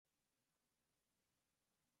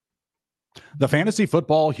The Fantasy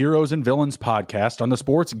Football Heroes and Villains podcast on the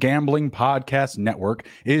Sports Gambling Podcast Network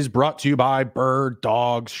is brought to you by Bird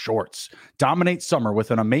Dogs Shorts. Dominate summer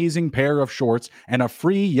with an amazing pair of shorts and a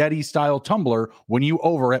free Yeti-style tumbler when you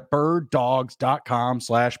over at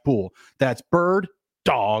birddogs.com/pool. That's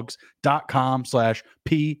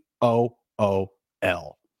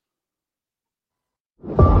birddogs.com/POOL.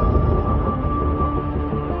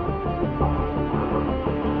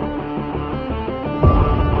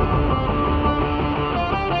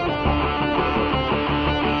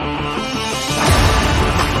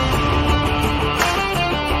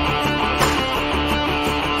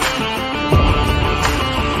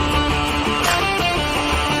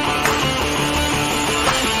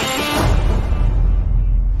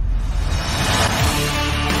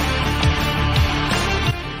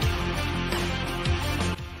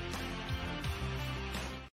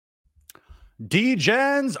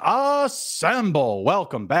 D-Gens assemble.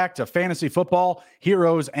 Welcome back to Fantasy Football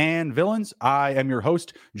Heroes and Villains. I am your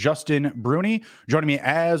host, Justin Bruni. Joining me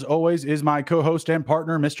as always is my co-host and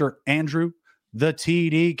partner, Mr. Andrew, the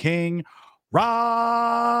TD King.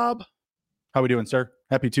 Rob, how we doing, sir?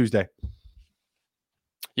 Happy Tuesday.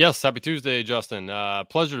 Yes, happy Tuesday, Justin.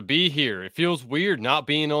 Pleasure to be here. It feels weird not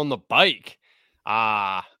being on the bike.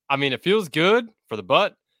 It feels good for the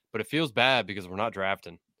butt, but it feels bad because we're not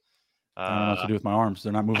drafting. I don't know what to do with my arms.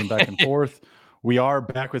 They're not moving back and forth. We are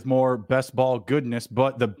back with more best ball goodness,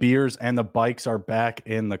 but the beers and the bikes are back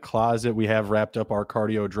in the closet. We have wrapped up our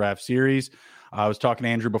cardio draft series. I was talking to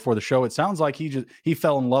Andrew before the show. It sounds like he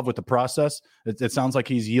fell in love with the process. It sounds like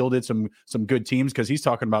he's yielded some good teams because he's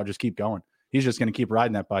talking about just keep going. He's just going to keep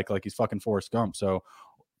riding that bike like he's fucking Forrest Gump. So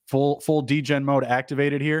full D-Gen mode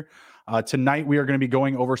activated here. Tonight, we are going to be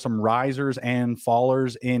going over some risers and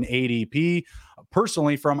fallers in ADP,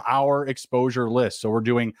 personally from our exposure list. So we're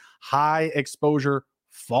doing high exposure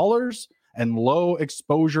fallers and low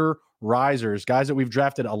exposure risers, guys that we've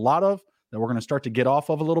drafted a lot of that we're going to start to get off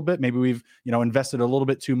of a little bit. Maybe we've invested a little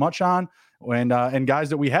bit too much on, and guys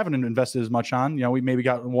that we haven't invested as much on. We maybe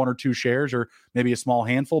got one or two shares or maybe a small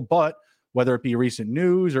handful, but whether it be recent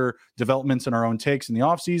news or developments in our own takes in the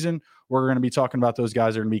offseason, we're going to be talking about those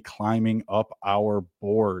guys that are going to be climbing up our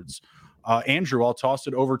boards. Andrew, I'll toss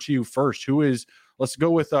it over to you first. Let's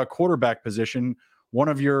go with quarterback position, one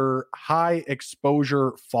of your high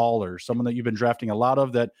exposure fallers, someone that you've been drafting a lot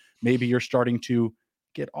of that maybe you're starting to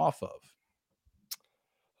get off of.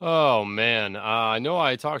 Oh, man. I know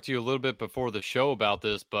I talked to you a little bit before the show about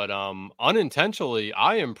this, but unintentionally,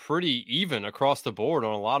 I am pretty even across the board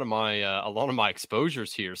on a lot of my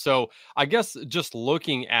exposures here. So I guess just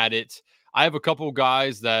looking at it, I have a couple of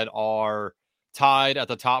guys that are tied at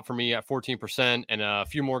the top for me at 14% and a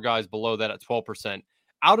few more guys below that at 12%.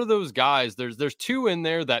 Out of those guys, there's two in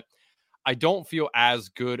there that I don't feel as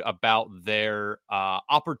good about their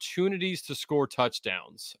opportunities to score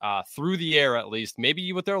touchdowns through the air, at least,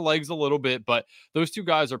 maybe with their legs a little bit. But those two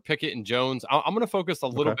guys are Pickett and Jones. I'm going to focus a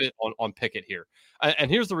little bit on Pickett here. And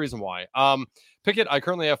here's the reason why. Pickett, I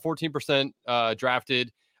currently have 14%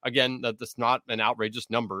 drafted. Again, that's not an outrageous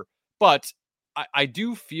number, but I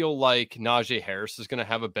do feel like Najee Harris is going to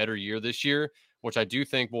have a better year this year, which I do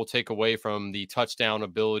think will take away from the touchdown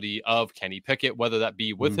ability of Kenny Pickett, whether that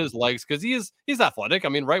be with his legs, because he's athletic. I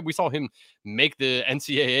mean, right? We saw him make the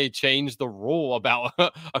NCAA change the rule about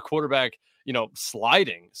a quarterback,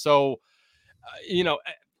 sliding. So,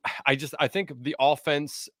 I think the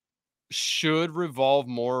offense should revolve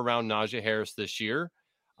more around Najee Harris this year.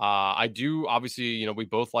 I do, obviously, we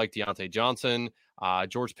both like Deontay Johnson.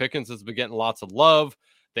 George Pickens has been getting lots of love.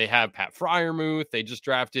 They have Pat Freiermuth. They just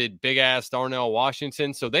drafted big-ass Darnell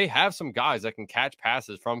Washington. So they have some guys that can catch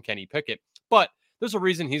passes from Kenny Pickett. But there's a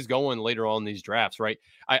reason he's going later on in these drafts, right?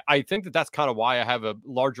 I think that's kind of why I have a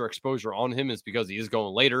larger exposure on him, is because he is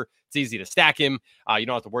going later. It's easy to stack him. You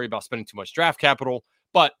don't have to worry about spending too much draft capital.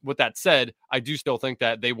 But with that said, I do still think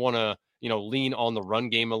that they want to lean on the run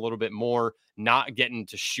game a little bit more, not get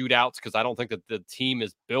into shootouts, because I don't think that the team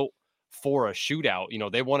is built for a shootout.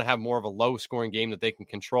 They want to have more of a low scoring game that they can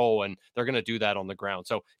control, and they're going to do that on the ground.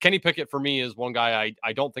 So Kenny Pickett for me is one guy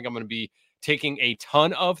I don't think I'm going to be taking a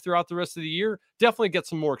ton of throughout the rest of the year. Definitely get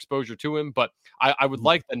some more exposure to him, but I would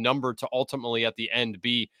like the number to ultimately at the end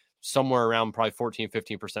be somewhere around probably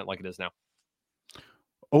 14-15% like it is now.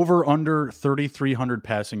 Over under 3,300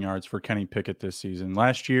 passing yards for Kenny Pickett this season.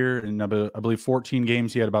 Last year, in I believe 14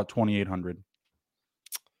 games, he had about 2,800.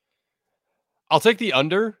 I'll take the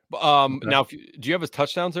under. Okay. Now, do you have his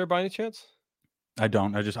touchdowns there by any chance? I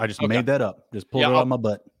don't. I just made that up. Just pulled it out of my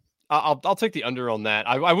butt. I'll take the under on that.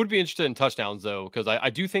 I would be interested in touchdowns though, because I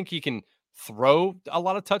do think he can throw a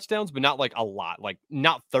lot of touchdowns, but not like a lot, like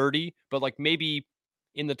not 30, but like maybe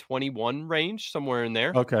in the 21 range, somewhere in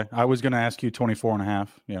there. Okay. I was going to ask you 24.5,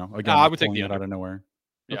 again, I just would take pulling the that under. out of nowhere.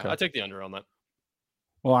 Yeah, Okay. I take the under on that.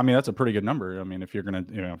 Well, I mean, that's a pretty good number. I mean, if you're going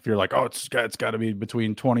to, if you're like, oh, it's got to be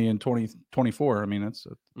between 20 and 24. I mean, that's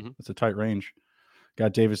a tight range.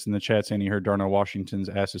 Got Davis in the chat saying he heard Darnell Washington's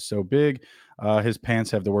ass is so big. His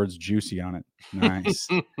pants have the words juicy on it. Nice.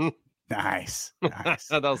 Nice.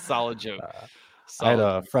 That was a solid joke. I had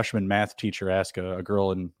a freshman math teacher ask a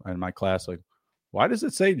girl in my class, like, why does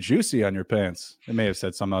it say juicy on your pants? It may have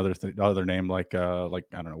said some other name, like I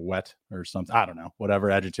don't know, wet or something. I don't know,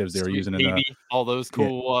 whatever adjectives they were using baby, in the all those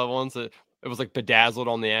cool ones. It was like bedazzled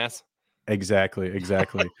on the ass. Exactly.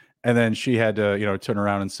 And then she had to, turn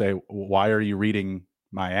around and say, why are you reading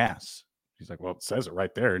my ass? She's like, well, it says it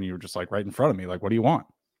right there. And you were just like right in front of me. Like, what do you want?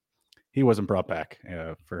 He wasn't brought back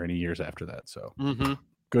for any years after that. So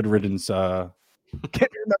good riddance. Can't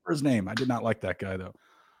remember his name. I did not like that guy, though.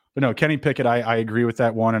 But no, Kenny Pickett, I agree with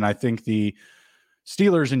that one. And I think the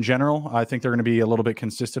Steelers in general, I think they're going to be a little bit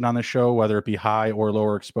consistent on the show, whether it be high or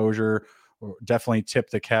lower exposure. Or definitely tip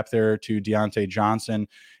the cap there to Deontay Johnson.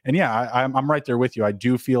 And yeah, I'm right there with you. I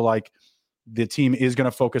do feel like the team is going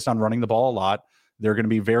to focus on running the ball a lot. They're going to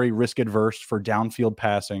be very risk adverse for downfield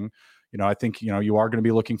passing. I think, you are going to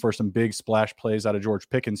be looking for some big splash plays out of George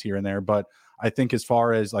Pickens here and there. But I think as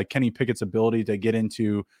far as like Kenny Pickett's ability to get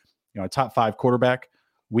into, a top 5 quarterback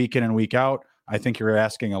week in and week out, I think you're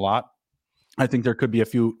asking a lot. I think there could be a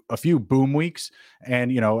few boom weeks.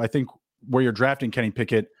 And, I think where you're drafting Kenny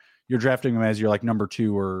Pickett, you're drafting him as your like number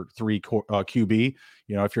 2 or 3 QB.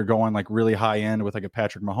 If you're going like really high end with like a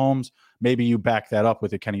Patrick Mahomes, maybe you back that up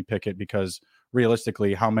with a Kenny Pickett, because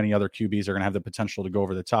realistically, how many other QBs are going to have the potential to go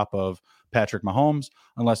over the top of Patrick Mahomes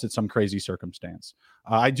unless it's some crazy circumstance?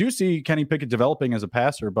 I do see Kenny Pickett developing as a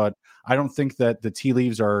passer, but I don't think that the tea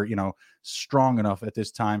leaves are, strong enough at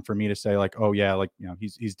this time for me to say like, oh yeah, like,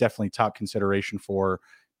 he's definitely top consideration for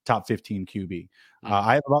top 15 QB.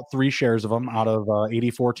 I have about 3 shares of him out of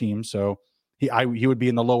 84 teams. So he would be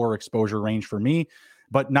in the lower exposure range for me,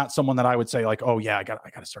 but not someone that I would say like, oh yeah, I got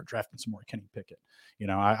to start drafting some more Kenny Pickett.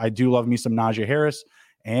 I do love me some Najee Harris,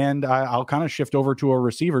 and I'll kind of shift over to a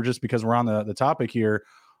receiver just because we're on the topic here.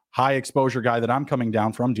 High exposure guy that I'm coming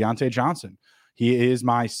down from, Deontay Johnson. He is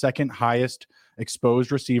my second highest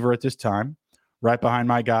exposed receiver at this time, right behind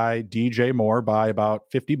my guy DJ Moore by about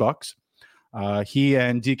 $50. He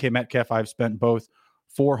and DK Metcalf, I've spent both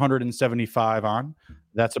 $475 on.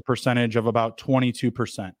 That's a percentage of about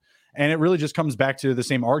 22%. And it really just comes back to the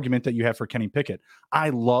same argument that you have for Kenny Pickett. I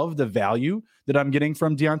love the value that I'm getting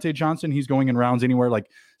from Deontay Johnson. He's going in rounds anywhere like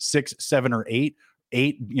 6, 7, or 8.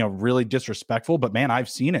 8, really disrespectful, but man, I've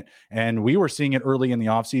seen it. And we were seeing it early in the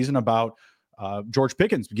offseason about George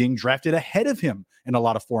Pickens getting drafted ahead of him in a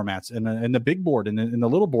lot of formats, in the big board and in the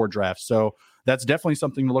little board drafts. So that's definitely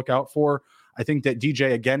something to look out for. I think that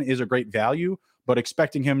DJ, again, is a great value, but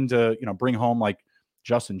expecting him to, bring home like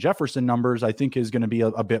Justin Jefferson numbers, I think is going to be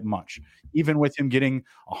a bit much. Even with him getting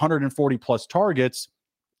 140 plus targets,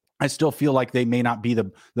 I still feel like they may not be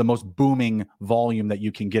the most booming volume that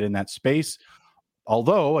you can get in that space.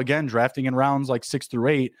 Although, again, drafting in rounds like 6 through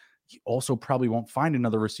 8, you also probably won't find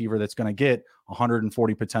another receiver that's going to get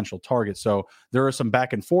 140 potential targets. So there are some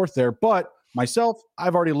back and forth there. But myself,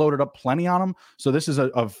 I've already loaded up plenty on them. So this is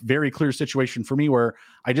a very clear situation for me where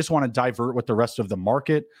I just want to divert with the rest of the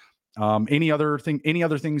market. Any other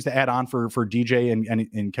things to add on for DJ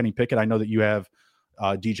and Kenny Pickett? I know that you have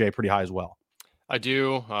DJ pretty high as well. I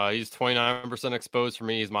do. He's 29% exposed for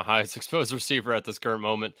me. He's my highest exposed receiver at this current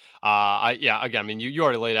moment. Again, I mean, you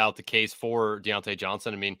already laid out the case for Deontay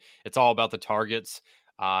Johnson. I mean, it's all about the targets,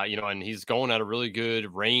 and he's going at a really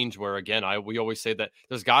good range where, again, we always say that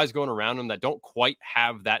there's guys going around him that don't quite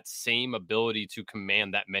have that same ability to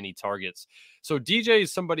command that many targets. So DJ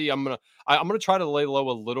is somebody I'm gonna try to lay low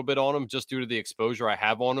a little bit on him just due to the exposure I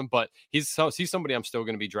have on him, but he's somebody I'm still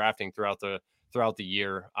going to be drafting throughout the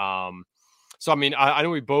year. So, I mean, I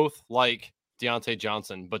know we both like Deontay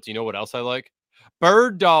Johnson, but do you know what else I like?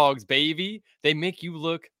 Bird dogs, baby. They make you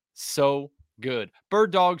look so good.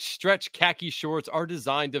 Bird dogs stretch khaki shorts are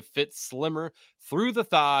designed to fit slimmer through the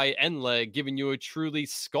thigh and leg, giving you a truly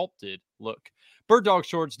sculpted look. Bird dog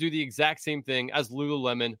shorts do the exact same thing as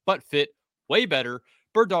Lululemon, but fit way better.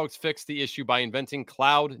 Bird dogs fixed the issue by inventing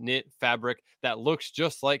cloud knit fabric that looks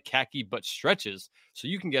just like khaki but stretches, so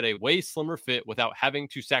you can get a way slimmer fit without having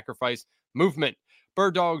to sacrifice movement.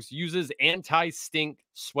 Bird Dogs uses anti-stink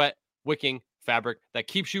sweat wicking fabric that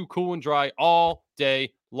keeps you cool and dry all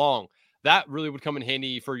day long. that really would come in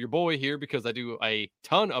handy for your boy here because I do a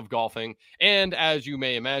ton of golfing. And as you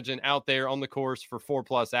may imagine, out there on the course for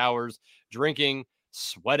 4+ hours, drinking,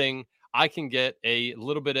 sweating, I can get a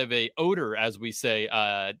little bit of a odor, as we say,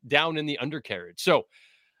 down in the undercarriage. So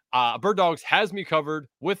Bird Dogs has me covered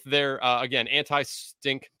with their, again,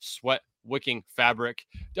 anti-stink sweat wicking fabric.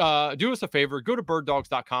 Do us a favor, go to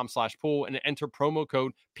birddogs.com/pool and enter promo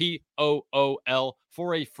code POOL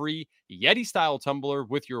for a free Yeti style tumbler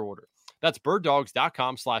with your order. That's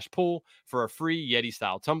birddogs.com/pool for a free Yeti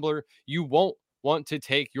style tumbler. You won't want to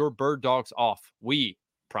take your Bird Dogs off. We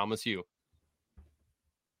promise you.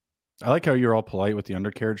 I like how you're all polite with the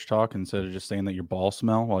undercarriage talk instead of just saying that your balls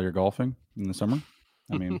smell while you're golfing in the summer.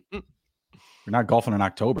 I mean, you're not golfing in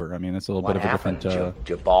October. I mean, it's a little bit of a different. Do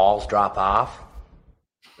your balls drop off?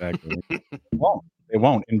 Exactly. They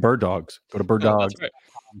won't in Bird Dogs. Go to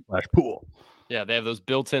birddogs.com/pool. Yeah, they have those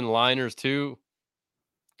built-in liners too.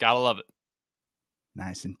 Gotta love it.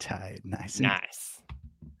 Nice and tight. Nice.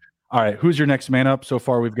 All right, who's your next man up? So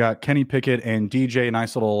far, we've got Kenny Pickett and DJ.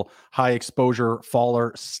 Nice little high exposure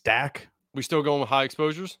faller stack. We still going with high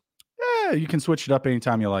exposures? Yeah, you can switch it up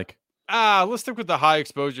anytime you like. Let's stick with the high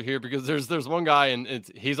exposure here because there's one guy and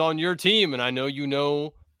he's on your team, and I know you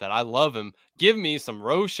know that I love him. Give me some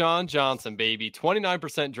Roschon Johnson, baby.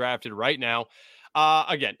 29% drafted right now.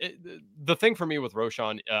 Again, the thing for me with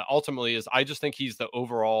Roschon ultimately is I just think he's the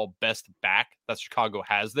overall best back that Chicago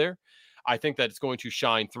has there. I think that it's going to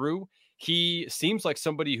shine through. He seems like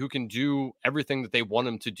somebody who can do everything that they want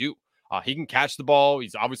him to do. He can catch the ball.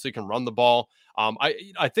 He's obviously can run the ball.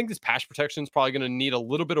 I think this pass protection is probably going to need a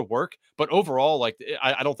little bit of work, but overall, like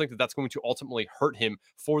I don't think that that's going to ultimately hurt him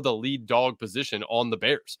for the lead dog position on the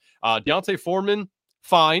Bears. Deontay Foreman,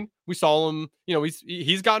 fine. We saw him. You know,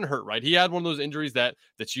 he's gotten hurt, right? He had one of those injuries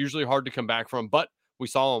that's usually hard to come back from, but we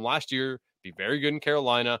saw him last year be very good in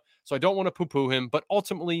Carolina. So I don't want to poo-poo him, but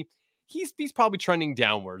ultimately he's probably trending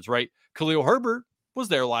downwards, right? Khalil Herbert was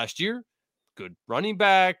there last year. Good running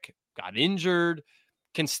back. Got injured,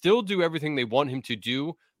 can still do everything they want him to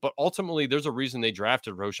do, but ultimately there's a reason they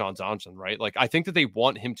drafted Roschon Johnson, right? Like I think that they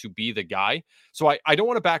want him to be the guy. So I don't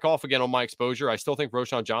want to back off again on my exposure. I still think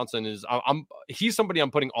Roschon Johnson is he's somebody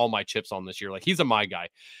I'm putting all my chips on this year. Like he's a my guy.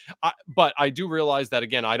 But I do realize that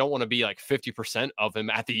again, I don't want to be like 50% of him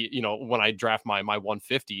at the, when I draft my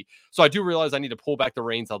 150. So I do realize I need to pull back the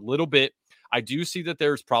reins a little bit. I do see that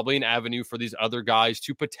there's probably an avenue for these other guys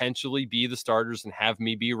to potentially be the starters and have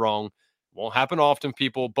me be wrong. Won't happen often,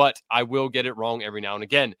 people, but I will get it wrong every now and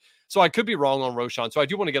again. So I could be wrong on Roschon. So I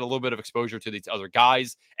do want to get a little bit of exposure to these other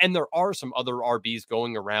guys. And there are some other RBs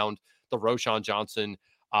going around the Roschon Johnson,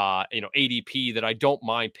 ADP that I don't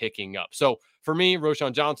mind picking up. So for me,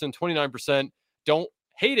 Roschon Johnson, 29%. Don't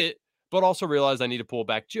hate it, but also realize I need to pull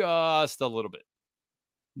back just a little bit.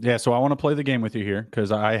 Yeah, so I want to play the game with you here because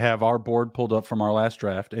I have our board pulled up from our last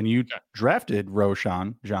draft, and you drafted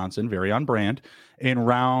Roschon Johnson, very on brand, in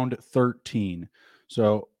round 13.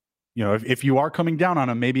 So, if you are coming down on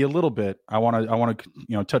him maybe a little bit, I want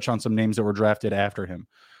to touch on some names that were drafted after him.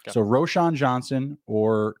 Okay. So Roschon Johnson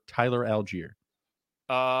or Tyler Algier.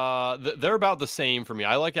 They're about the same for me.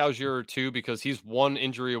 I like Algier too because he's one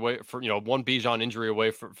injury away one Bijan injury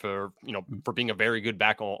away for being a very good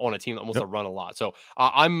back on a team that wants to run a lot. So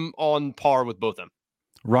I'm on par with both of them.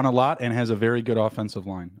 Run a lot and has a very good offensive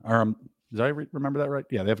line. Did I remember that right?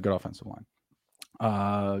 Yeah, they have a good offensive line.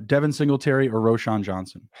 Devin Singletary or Roschon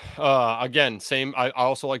Johnson? Again, same. I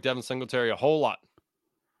also like Devin Singletary a whole lot.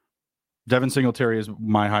 Devin Singletary is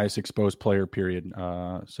my highest exposed player, period.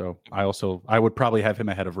 So I would probably have him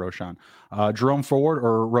ahead of Roschon. Jerome Ford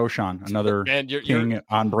or Roschon, another king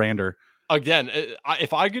on brander. Again,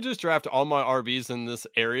 if I could just draft all my RBs in this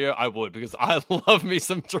area, I would because I love me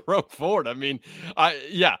some Jerome Ford. I mean,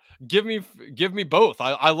 give me both.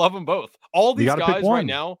 I love them both. All these guys right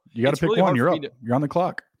now. You got to pick one. You're up. You're on the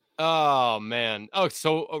clock. Oh man. Oh,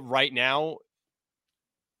 so right now.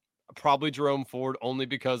 Probably Jerome Ford only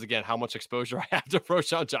because again how much exposure I have to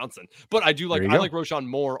Roschon Johnson, but I like Roschon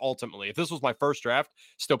more ultimately. If this was my first draft,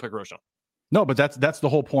 still pick Roschon. No, but that's the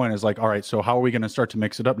whole point is like, all right, so how are we going to start to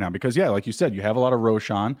mix it up now? Because like you said, you have a lot of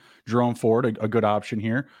Roschon, Jerome Ford, a good option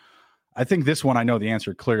here. I think this one I know the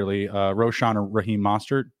answer clearly. Roschon or Raheem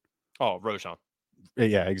Mostert. Oh, Roschon.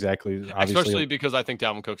 Yeah, exactly. Obviously, especially because I think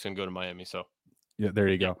Dalvin Cook's going to go to Miami. So yeah, there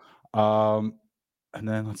you go. And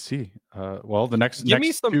then let's see. The next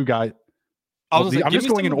two guys. I'm just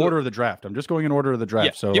going in order of the draft.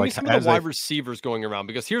 Yeah, so give me some of the wide receivers going around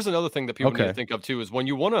because here's another thing that people need to think of too is when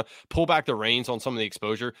you want to pull back the reins on some of the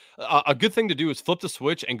exposure, a good thing to do is flip the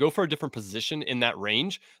switch and go for a different position in that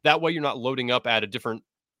range. That way you're not loading up at a different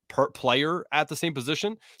player at the same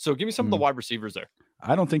position. So give me some of the wide receivers there.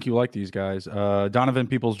 I don't think you like these guys. Donovan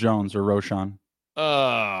Peoples-Jones or Roschon.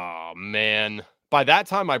 Oh, man. By that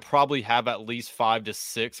time, I probably have at least 5 to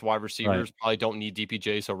 6 wide receivers. Right. Probably don't need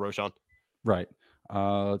DPJ, so Roschon. Right.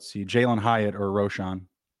 Let's see. Jalen Hyatt or Roschon.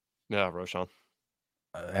 Yeah, Roschon.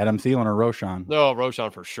 Adam Thielen or Roschon. No,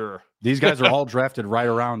 Roschon for sure. These guys are all drafted right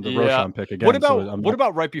around the Roschon pick again. What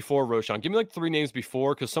about right before Roschon? Give me like 3 names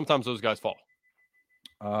before, because sometimes those guys fall.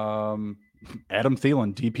 Adam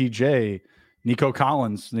Thielen, DPJ, Nico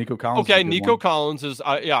Collins. Okay, Nico Collins is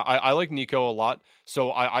I like Nico a lot,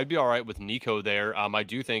 so I'd be all right with Nico there. I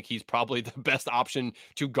do think he's probably the best option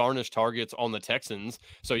to garnish targets on the Texans.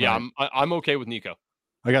 So yeah, right. I'm okay with Nico.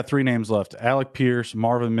 I got 3 names left: Alec Pierce,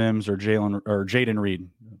 Marvin Mims, or Jaden Reed.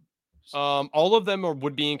 All of them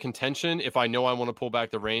would be in contention if I know I want to pull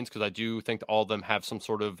back the reins, because I do think all of them have some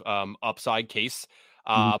sort of upside case.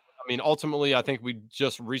 I mean, ultimately, I think we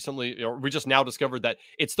just now discovered that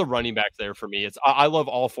it's the running back there for me. I love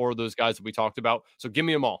all 4 of those guys that we talked about. So give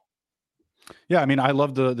me them all. Yeah, I mean, I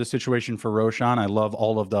love the situation for Roschon. I love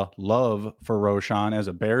all of the love for Roschon as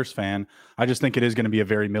a Bears fan. I just think it is going to be a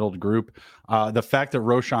very middled group. The fact that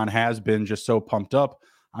Roschon has been just so pumped up,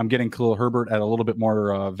 I'm getting Khalil Herbert at a little bit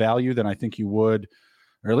more value than I think you would,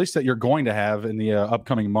 or at least that you're going to have in the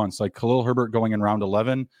upcoming months. Like Khalil Herbert going in round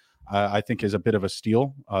 11, I think is a bit of a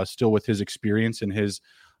steal, still with his experience and his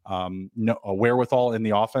wherewithal in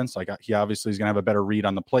the offense. Like he obviously is going to have a better read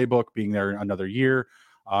on the playbook, being there another year.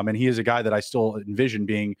 And he is a guy that I still envision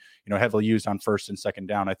being, heavily used on first and second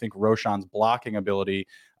down. I think Roschon's blocking ability,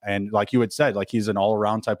 and like you had said, like he's an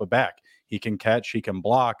all-around type of back. He can catch, he can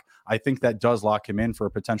block. I think that does lock him in for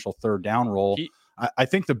a potential third down role. I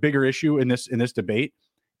think the bigger issue in this debate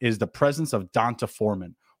is the presence of Donta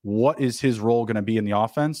Foreman. What is his role going to be in the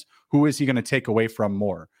offense? Who is he going to take away from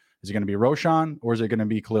more? Is it going to be Roschon, or is it going to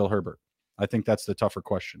be Khalil Herbert? I think that's the tougher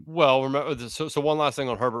question. Well, remember, so one last thing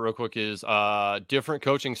on Herbert real quick is different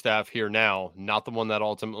coaching staff here now, not the one that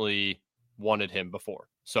ultimately wanted him before.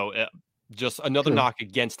 So just another knock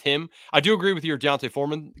against him. I do agree with your Deontay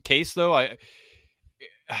Foreman case, though. I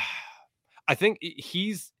think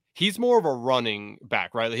he's more of a running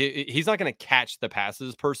back, right? He's not going to catch the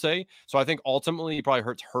passes per se. So I think ultimately he probably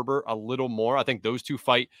hurts Herbert a little more. I think those two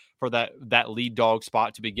fight for that lead dog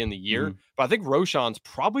spot to begin the year. But I think Roschon's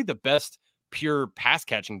probably the best pure pass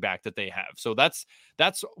catching back that they have. So that's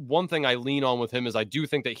one thing I lean on with him, is I do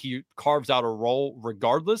think that he carves out a role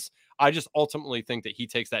regardless. I just ultimately think that he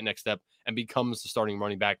takes that next step and becomes the starting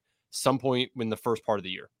running back some point in the first part of the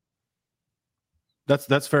year.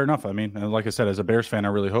 That's fair enough. I mean, like I said, as a Bears fan, I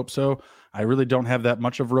really hope so. I really don't have that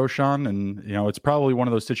much of Roschon, and it's probably one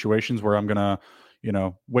of those situations where I'm gonna,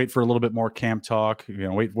 wait for a little bit more camp talk.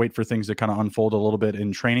 Wait for things to kind of unfold a little bit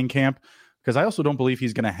in training camp, because I also don't believe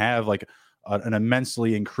he's going to have like an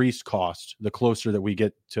immensely increased cost the closer that we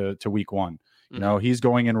get to week 1. He's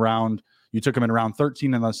going in round. You took him in round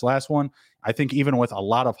 13 in this last one. I think even with a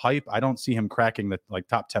lot of hype, I don't see him cracking the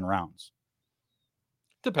top 10 rounds.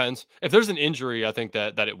 Depends. If there's an injury, I think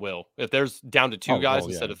that it will. If there's down to 2 guys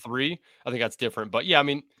instead of 3, I think that's different. But yeah, I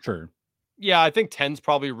mean, sure. Yeah, I think 10's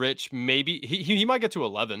probably rich. Maybe he might get to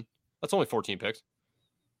 11. That's only 14 picks.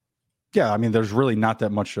 Yeah, I mean, there's really not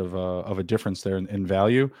that much of a difference there in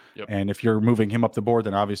value. Yep. And if you're moving him up the board,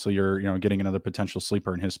 then obviously you're getting another potential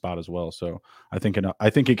sleeper in his spot as well. So I think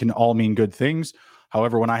it can all mean good things.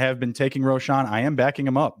 However, when I have been taking Roschon, I am backing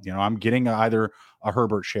him up. I'm getting either a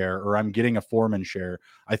Herbert share or I'm getting a Foreman share.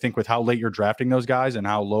 I think with how late you're drafting those guys and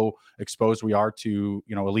how low exposed we are to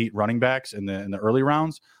elite running backs in the early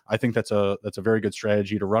rounds, I think that's a very good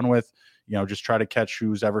strategy to run with. Just try to catch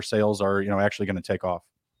whose ever sales are actually going to take off.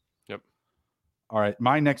 Yep. All right,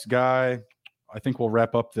 my next guy, I think we'll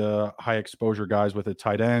wrap up the high exposure guys with a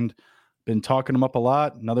tight end. Been talking him up a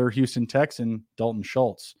lot. Another Houston Texan, Dalton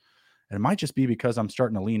Schultz. And it might just be because I'm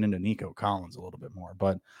starting to lean into Nico Collins a little bit more,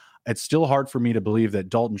 but it's still hard for me to believe that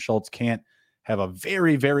Dalton Schultz can't have a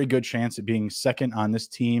very, very good chance at being second on this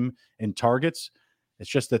team in targets. It's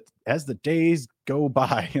just that as the days go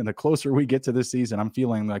by and the closer we get to this season, I'm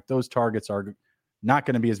feeling like those targets are not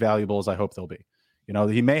going to be as valuable as I hope they'll be.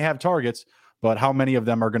 He may have targets, but how many of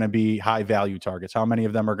them are going to be high value targets? How many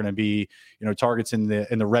of them are going to be, targets in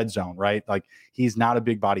the red zone, right? Like he's not a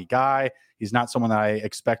big body guy. He's not someone that I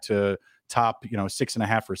expect to top,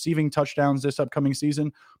 6.5 receiving touchdowns this upcoming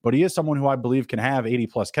season, but he is someone who I believe can have 80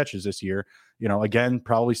 plus catches this year. Again,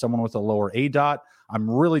 probably someone with a lower ADOT. I'm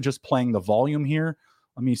really just playing the volume here.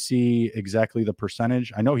 Let me see exactly the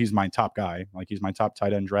percentage. I know he's my top guy. Like he's my top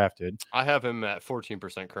tight end drafted. I have him at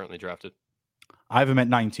 14% currently drafted. I have him at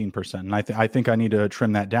 19%. And I think I need to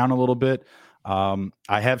trim that down a little bit.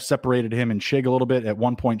 I have separated him and Shig a little bit. At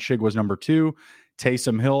one point, Shig was number 2.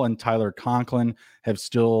 Taysom Hill and Tyler Conklin have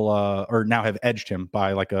still, or now have edged him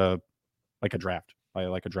by like a draft, by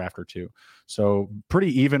like a draft or two. So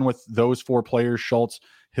pretty even with those 4 players: Schultz,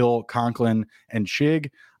 Hill, Conklin, and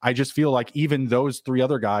Shig. I just feel like even those 3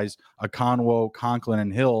 other guys, Okonwo, Conklin,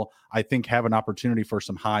 and Hill, I think have an opportunity for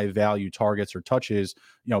some high value targets or touches,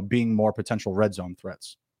 being more potential red zone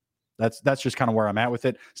threats. That's just kind of where I'm at with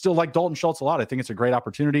it. Still like Dalton Schultz a lot. I think it's a great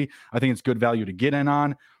opportunity. I think it's good value to get in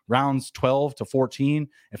on rounds 12 to 14.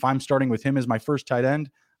 If I'm starting with him as my first tight end,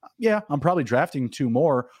 yeah, I'm probably drafting 2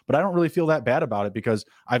 more, but I don't really feel that bad about it because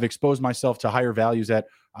I've exposed myself to higher values at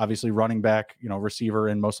obviously running back, receiver,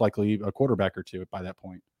 and most likely a quarterback or 2 by that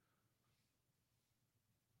point.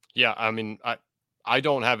 Yeah, I mean, I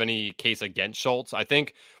don't have any case against Schultz. I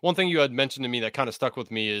think one thing you had mentioned to me that kind of stuck with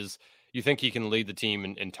me is you think he can lead the team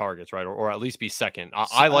in targets, right? Or at least be second.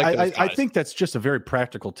 I like those guys. I think that's just a very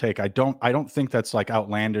practical take. I don't think that's like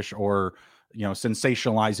outlandish or,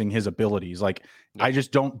 sensationalizing his abilities. Like, no. I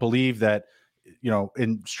just don't believe that,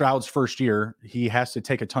 in Stroud's first year, he has to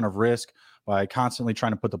take a ton of risk by constantly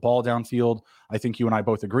trying to put the ball downfield. I think you and I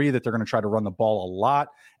both agree that they're going to try to run the ball a lot.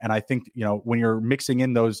 And I think, when you're mixing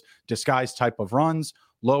in those disguised type of runs,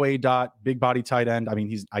 low A dot, big body tight end. I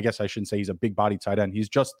mean, I guess I shouldn't say he's a big body tight end. He's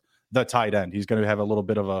just the tight end. He's going to have a little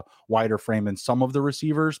bit of a wider frame than some of the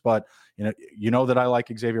receivers, but you know that I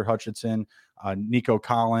like Xavier Hutchinson, Nico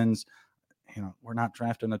Collins. We're not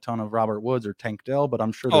drafting a ton of Robert Woods or Tank Dell, but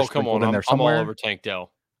I'm sure they're sprinkled in there somewhere. I'm all over Tank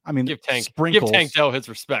Dell. I mean, give Tank Dell his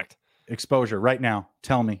respect. Exposure right now.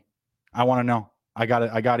 Tell me. I want to know. I got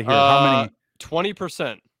to hear how many.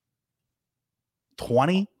 20%.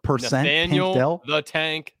 20%. Nathaniel Tank Dell? the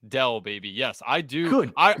Tank Dell, baby. Yes, I do.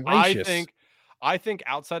 Good gracious. I think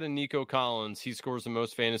outside of Nico Collins, he scores the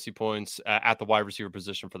most fantasy points at the wide receiver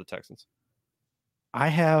position for the Texans. I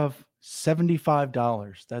have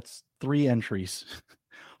 $75. That's 3 entries.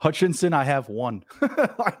 Hutchinson, I have 1.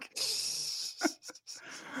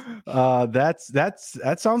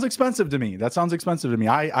 That sounds expensive to me.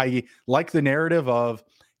 I like the narrative of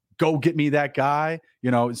go get me that guy,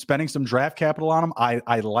 spending some draft capital on him.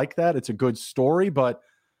 I like that. It's a good story, but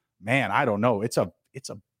man, I don't know. It's a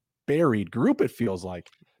buried group, it feels like.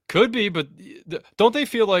 Could be, but don't they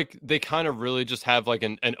feel like they kind of really just have like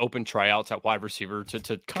an open tryouts at wide receiver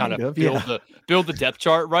to kind of build the depth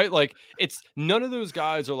chart, right? Like, it's none of those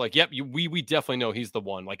guys are like, yep, we definitely know he's the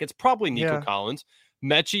one. Like, it's probably Nico Collins.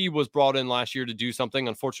 Mechie was brought in last year to do something.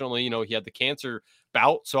 Unfortunately, he had the cancer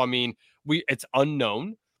bout. So, I mean, it's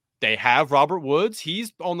unknown. They have Robert Woods.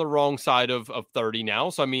 He's on the wrong side of 30 now.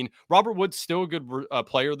 So, I mean, Robert Woods still a good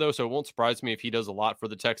player, though. So it won't surprise me if he does a lot for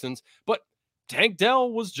the Texans. But Tank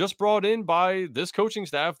Dell was just brought in by this coaching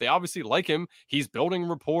staff. They obviously like him. He's building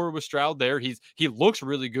rapport with Stroud there. He looks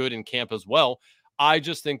really good in camp as well. I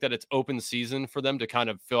just think that it's open season for them to kind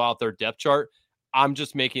of fill out their depth chart. I'm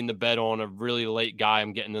just making the bet on a really late guy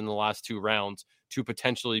I'm getting in the last 2 rounds to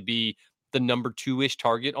potentially be the number 2-ish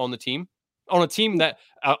target on the team. On a team that,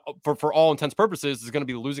 for all intents and purposes, is going to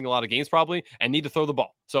be losing a lot of games probably and need to throw the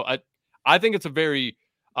ball. So I think it's a very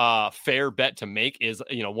fair bet to make is,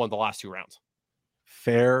 one of the last 2 rounds.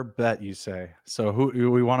 Fair bet, you say. So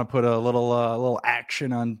who we want to put a little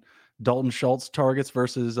action on Dalton Schultz targets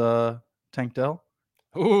versus Tank Dell?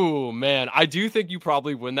 Ooh, man. I do think you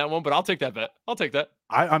probably win that one, but I'll take that bet. I'll take that.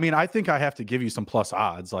 I mean, I think I have to give you some plus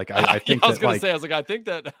odds. Like, I think I was going to say, I think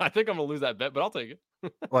I'm going to lose that bet, but I'll take it.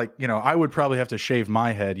 Like, I would probably have to shave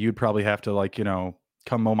my head. You'd probably have to, like,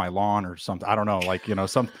 come mow my lawn or something. I don't know. Like,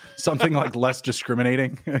 something like less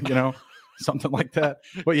discriminating, something like that.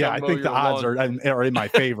 But yeah, I think the odds are in my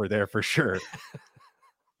favor there for sure.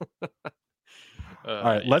 All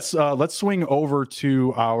right, yeah. Let's swing over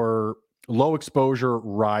to our low exposure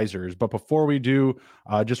risers. But before we do,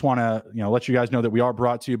 just want to let you guys know that we are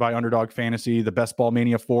brought to you by Underdog Fantasy. The Best Ball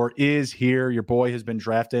Mania 4 is here. Your boy has been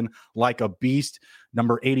drafting like a beast.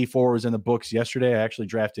 Number 84 was in the books yesterday. I actually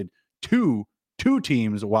drafted two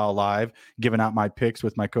teams while live, giving out my picks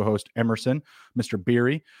with my co-host Emerson, Mr.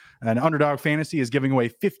 Beery. And Underdog Fantasy is giving away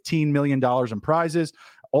 $15 million in prizes.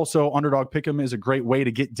 Also, Underdog Pick'em is a great way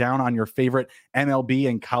to get down on your favorite MLB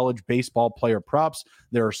and college baseball player props.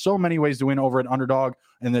 There are so many ways to win over at Underdog,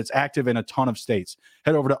 and it's active in a ton of states.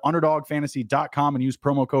 Head over to UnderdogFantasy.com and use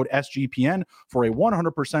promo code SGPN for a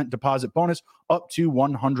 100% deposit bonus up to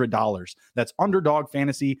 $100. That's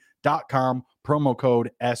UnderdogFantasy.com, promo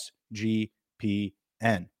code SGPN.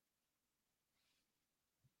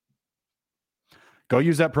 Go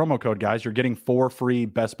use that promo code, guys. You're getting 4 free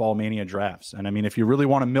Best Ball Mania drafts. And I mean, if you really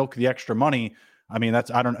want to milk the extra money, I mean,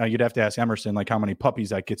 I don't know. You'd have to ask Emerson, like, how many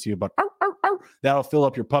puppies that gets you, but that'll fill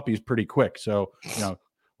up your puppies pretty quick. So,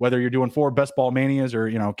 whether you're doing 4 best ball manias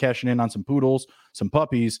or, cashing in on some poodles, some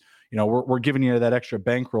puppies, we're giving you that extra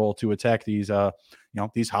bankroll to attack these,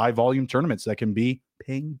 these high volume tournaments that can be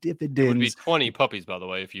paying dividends. It would be 20 puppies, by the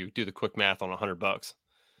way, if you do the quick math on $100.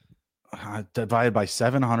 Divided by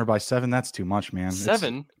 7, 100 by 7. That's too much, man.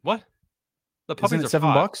 7? What? The puppies are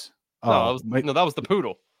 $7? No, that was the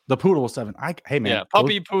poodle. The poodle was 7. Hey, man. Yeah,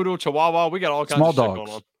 puppy, poodle, chihuahua. We got all kinds of shit going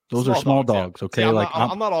on. Those are small dogs. Yeah. Okay, See,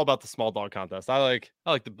 I'm not all about the small dog contest. I like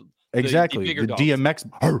the bigger dogs.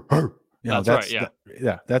 DMX. That's right.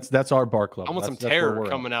 Yeah. That's our bar club. I want some terror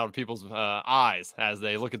coming out of people's eyes as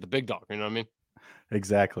they look at the big dog. You know what I mean?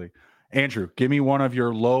 Exactly. Andrew, give me one of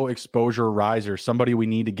your low exposure risers. Somebody we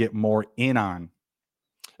need to get more in on.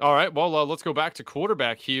 All right. Well, let's go back to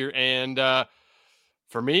quarterback here, and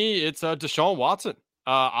for me, it's Deshaun Watson.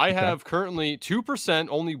 I have currently 2%,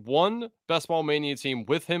 only one Best Ball Mania team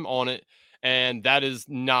with him on it, and that is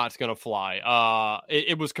not going to fly.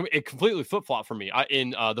 It completely flip-flopped for me.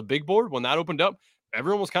 In the big board, when that opened up,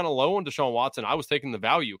 everyone was kind of low on Deshaun Watson. I was taking the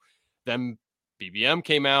value. Then BBM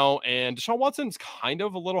came out, and Deshaun Watson's kind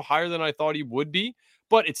of a little higher than I thought he would be,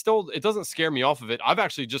 but it doesn't scare me off of it. I've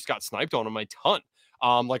actually just got sniped on him a ton.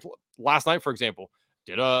 Like last night, for example,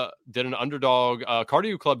 did an underdog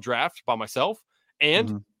cardio club draft by myself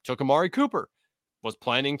and took Amari Cooper. Was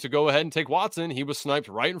planning to go ahead and take Watson. He was sniped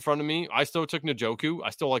right in front of me. I still took Njoku.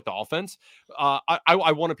 I still like the offense. I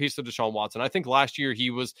want a piece of Deshaun Watson. I think last year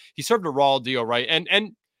he served a raw deal, right?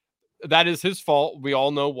 And that is his fault. We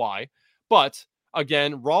all know why. But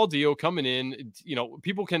again, raw deal coming in,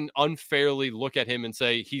 people can unfairly look at him and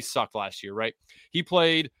say he sucked last year, right? He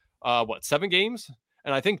played 7 games?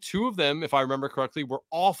 And I think 2 of them, if I remember correctly, were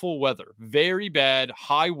awful weather, very bad,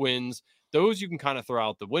 high winds. Those you can kind of throw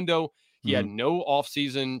out the window. He had no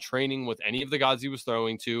offseason training with any of the guys he was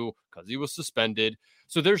throwing to because he was suspended.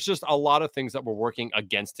 So there's just a lot of things that were working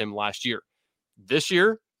against him last year. This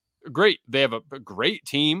year, great. They have a great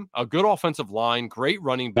team, a good offensive line, great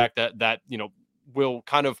running back that will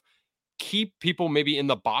kind of keep people maybe in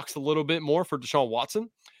the box a little bit more for Deshaun Watson.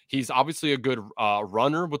 He's obviously a good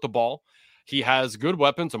runner with the ball. He has good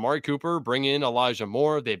weapons. Amari Cooper, bring in Elijah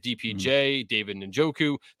Moore. They have DPJ, David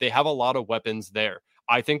Njoku. They have a lot of weapons there.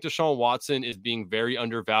 I think Deshaun Watson is being very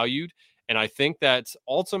undervalued, and I think that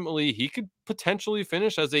ultimately he could potentially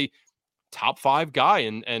finish as a top 5 guy,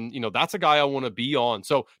 and that's a guy I want to be on.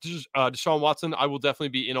 So Deshaun Watson, I will definitely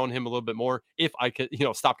be in on him a little bit more if I could,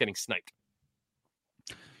 stop getting sniped.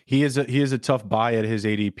 He is a tough buy at his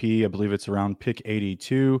ADP. I believe it's around pick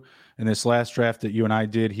 82. In this last draft that you and I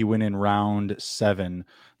did, he went in round 7.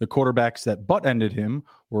 The quarterbacks that butt ended him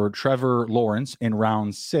were Trevor Lawrence in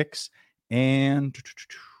round 6 and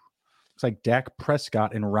looks like Dak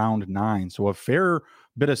Prescott in round 9. So a fair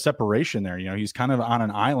bit of separation there. He's kind of on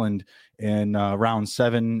an island in round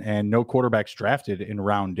 7 and no quarterbacks drafted in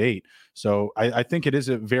round 8. So I think it is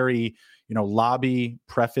a very, lobby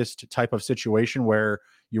prefaced type of situation where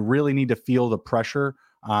you really need to feel the pressure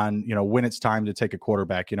on, when it's time to take a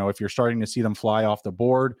quarterback. If you're starting to see them fly off the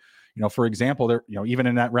board, for example, there, even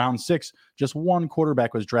in that round 6, just one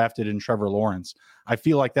quarterback was drafted in Trevor Lawrence. I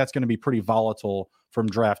feel like that's going to be pretty volatile from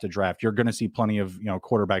draft to draft. You're going to see plenty of,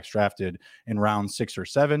 quarterbacks drafted in round 6 or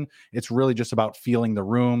 7. It's really just about feeling the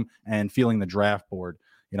room and feeling the draft board,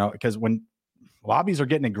 because when lobbies are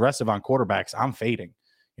getting aggressive on quarterbacks, I'm fading.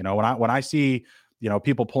 When I see,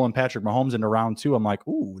 people pulling Patrick Mahomes into round 2, I'm like,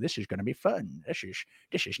 ooh, this is going to be fun. This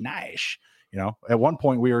is nice. At one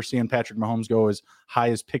point we were seeing Patrick Mahomes go as high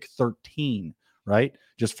as pick 13, right?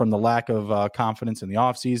 Just from the lack of confidence in the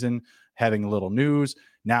offseason, having a little news.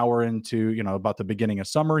 Now we're into, about the beginning of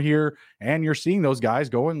summer here, and you're seeing those guys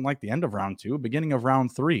go in like the end of round 2, beginning of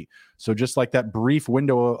round 3. So just like that brief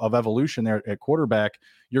window of evolution there at quarterback,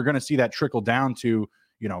 you're going to see that trickle down to,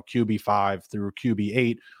 QB5 through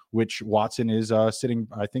QB8, which Watson is sitting,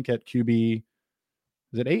 I think, at QB,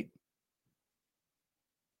 is it 8?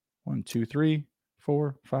 1, 2, 3,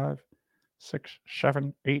 4, 5, 6,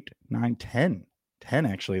 7, 8, 9, 10. 10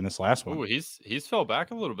 actually in this last one. Oh, he's fell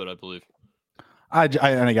back a little bit, I believe. And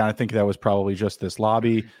again, I think that was probably just this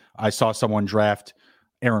lobby. I saw someone draft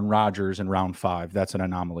Aaron Rodgers in round 5. That's an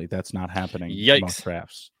anomaly. That's not happening in most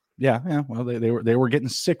drafts. Yeah. Well, they were getting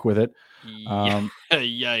sick with it.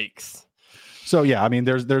 Yikes. So yeah, I mean,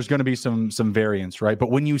 there's going to be some variance, right?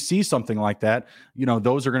 But when you see something like that,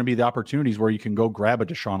 those are going to be the opportunities where you can go grab a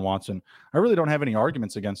Deshaun Watson. I really don't have any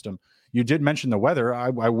arguments against him. You did mention the weather. I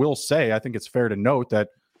will say, I think it's fair to note that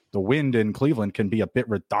the wind in Cleveland can be a bit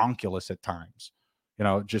redonkulous at times.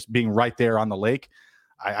 Just being right there on the lake.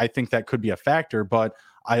 I think that could be a factor, but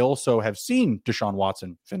I also have seen Deshaun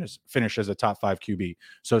Watson finish as a top 5 QB.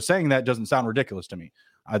 So saying that doesn't sound ridiculous to me.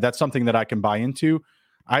 That's something that I can buy into.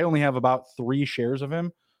 I only have about 3 shares of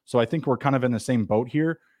him. So I think we're kind of in the same boat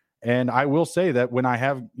here. And I will say that when I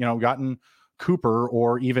have, gotten Cooper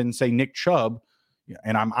or even say Nick Chubb,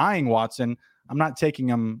 and I'm eyeing Watson, I'm not taking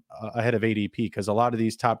him ahead of ADP because a lot of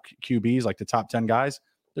these top QBs, like the top 10 guys,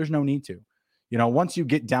 there's no need to. Once you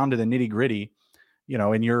get down to the nitty gritty,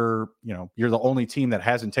 and you're the only team that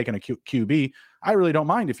hasn't taken a QB, I really don't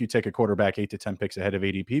mind if you take a quarterback 8 to 10 picks ahead of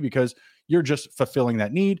ADP because you're just fulfilling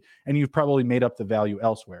that need and you've probably made up the value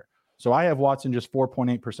elsewhere. So I have Watson just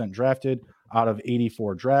 4.8% drafted out of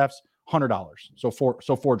 84 drafts, $100. So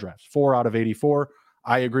four drafts, 4 out of 84.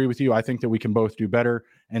 I agree with you. I think that we can both do better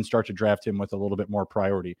and start to draft him with a little bit more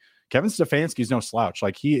priority. Kevin Stefanski is no slouch.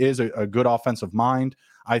 Like, he is a good offensive mind.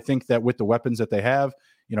 I think that with the weapons that they have,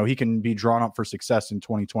 he can be drawn up for success in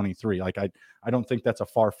 2023. Like, I don't think that's a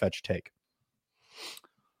far-fetched take.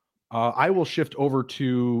 I will shift over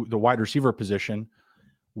to the wide receiver position.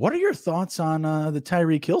 What are your thoughts on the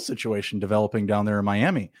Tyreek Hill situation developing down there in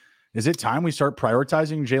Miami? Is it time we start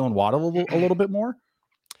prioritizing Jalen Waddle a little bit more?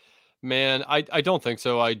 Man, I don't think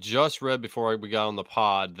so. I just read before we got on the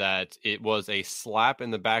pod that it was a slap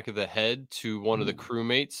in the back of the head to one of the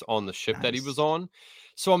crewmates on the ship that he was on.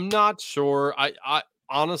 So I'm not sure. I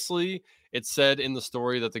honestly, it said in the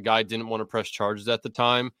story that the guy didn't want to press charges at the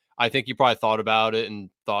time. I think he probably thought about it and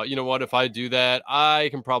thought, you know what, if I do that, I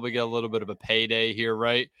can probably get a little bit of a payday here,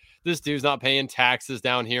 right? This dude's not paying taxes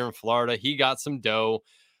down here in Florida. He got some dough.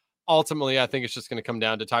 Ultimately, I think it's just going to come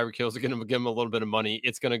down to Tyreek Hill's going to give him a little bit of money.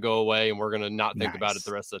 It's going to go away, and we're going to not think about it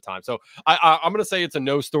the rest of the time. So I'm going to say it's a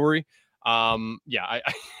no story. I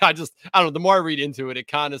don't know. The more I read into it, it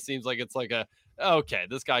kind of seems like it's like okay,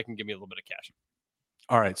 this guy can give me a little bit of cash.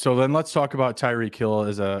 All right, so then let's talk about Tyreek Hill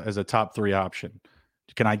as a top 3 option.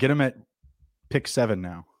 Can I get him at pick 7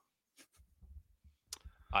 now?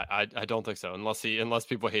 I don't think so, unless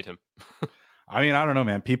people hate him. I mean, I don't know,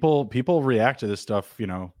 man. People react to this stuff,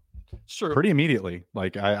 Sure. pretty immediately.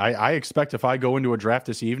 Like, I expect if I go into a draft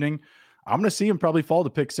this evening, I'm going to see him probably fall to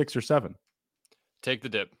pick 6 or 7. Take the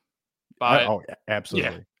dip. Bye. Oh,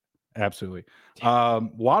 absolutely. Yeah. Absolutely.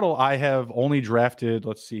 Waddle, I have only drafted,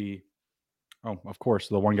 let's see. Oh, of course,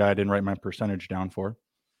 the one guy I didn't write my percentage down for.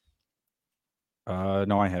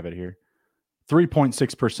 No, I have it here.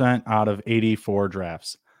 3.6% out of 84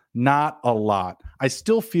 drafts. Not a lot. I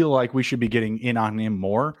still feel like we should be getting in on him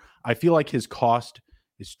more. I feel like his cost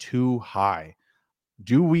is too high.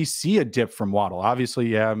 Do we see a dip from Waddle? Obviously,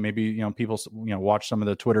 yeah, maybe, people, watch some of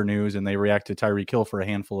the Twitter news and they react to Tyreek Hill for a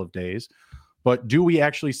handful of days. But do we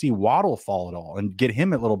actually see Waddle fall at all and get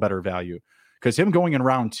him at a little better value? Because him going in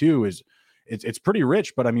round 2 it's pretty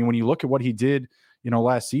rich. But I mean, when you look at what he did,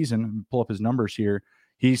 last season, pull up his numbers here,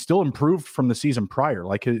 he still improved from the season prior.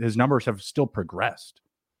 Like, his numbers have still progressed.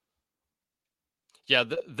 Yeah,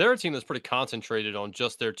 they're a team that's pretty concentrated on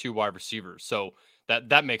just their 2 wide receivers. So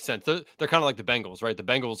that makes sense. They're kind of like the Bengals, right? The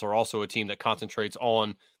Bengals are also a team that concentrates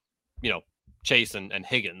on, Chase and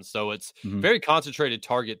Higgins. So it's very concentrated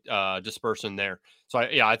target dispersion there. So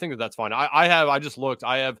I think that's fine. I just looked.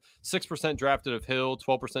 I have 6% drafted of Hill,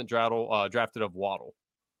 12% drafted of Waddle.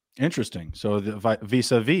 Interesting. So the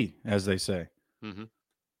vis-a-vis, as they say. Mm-hmm.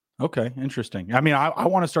 Okay, interesting. I mean, I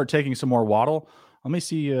want to start taking some more Waddle. Let me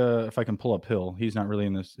see if I can pull up Hill. He's not really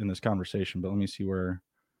in this conversation, but let me see where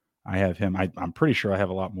I have him. I'm pretty sure I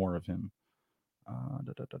have a lot more of him.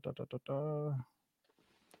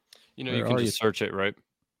 You can just search it, right?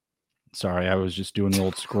 Sorry, I was just doing the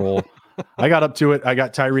old scroll. I got up to it. I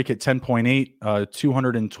got Tyreek at 10.8,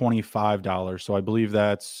 $225. So I believe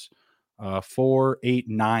that's 4, 8,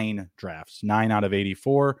 9 drafts, 9 out of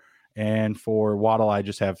 84. And for Waddle, I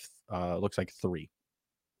just have looks like 3.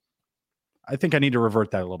 I think I need to revert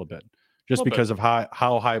that a little bit, just because of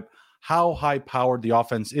how high powered the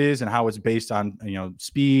offense is and how it's based on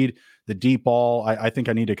speed, the deep ball. I think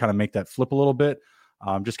I need to kind of make that flip a little bit.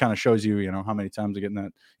 Just kind of shows you how many times they're getting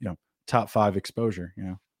that top 5 exposure.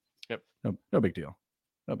 Yep. No big deal.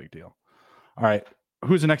 No big deal. All right,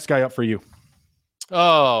 who's the next guy up for you?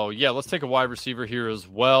 Oh yeah, let's take a wide receiver here as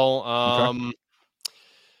well.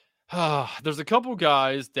 Okay. There's a couple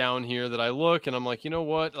guys down here that I look and I'm like, you know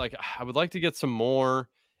what? Like, I would like to get some more.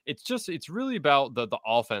 It's really about the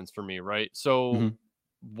offense for me, right? So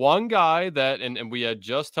one guy that, and we had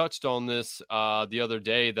just touched on this the other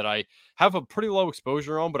day, that I have a pretty low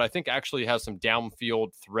exposure on, but I think actually has some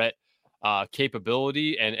downfield threat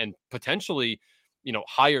capability and potentially,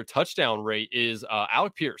 higher touchdown rate is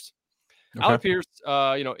Alec Pierce. Okay. Alec Pierce,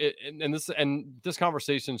 and this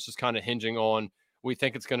conversation is just kind of hinging on We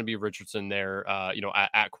think it's going to be Richardson there,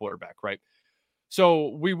 at quarterback, right?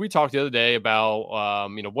 So we talked the other day about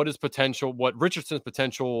what Richardson's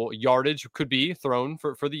potential yardage could be thrown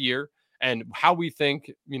for the year, and how we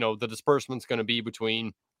think the disbursement's going to be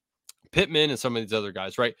between Pittman and some of these other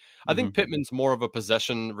guys, right? I think Pittman's more of a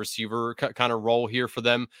possession receiver kind of role here for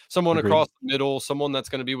them. Someone Agreed. across the middle, someone that's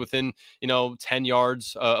going to be within, 10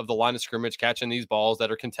 yards of the line of scrimmage, catching these balls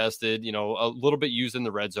that are contested, a little bit used in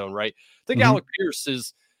the red zone, right? I think Alec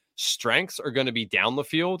Pierce's strengths are going to be down the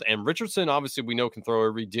field, and Richardson, obviously, we know can throw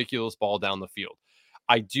a ridiculous ball down the field.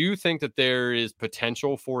 I do think that there is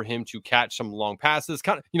potential for him to catch some long passes.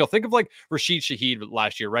 Kind of, think of like Rashid Shaheed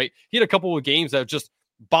last year, right? He had a couple of games that just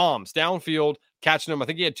bombs downfield, catching them. I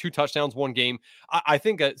think he had 2 touchdowns one game. I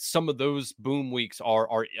think that some of those boom weeks are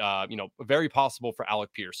very possible for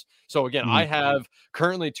Alec Pierce. So again, I have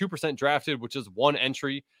currently 2% drafted, which is 1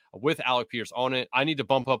 entry with Alec Pierce on it. I need to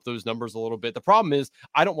bump up those numbers a little bit. The problem is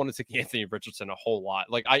I don't want to take Anthony Richardson a whole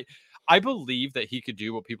lot. Like I believe that he could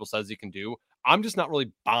do what people says he can do. I'm just not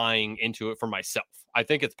really buying into it for myself. I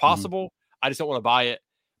think it's possible. I just don't want to buy it.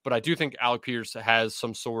 But I do think Alec Pierce has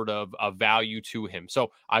some sort of value to him.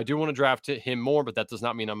 So I do want to draft him more, but that does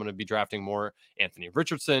not mean I'm going to be drafting more Anthony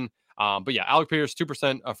Richardson. But yeah, Alec Pierce,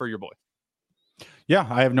 2% for your boy. Yeah,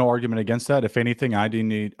 I have no argument against that. If anything, I do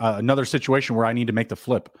need another situation where I need to make the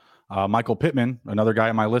flip. Michael Pittman, another guy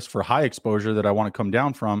on my list for high exposure that I want to come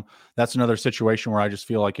down from. That's another situation where I just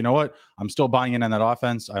feel like, you know what? I'm still buying in on that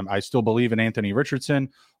offense. I still believe in Anthony Richardson.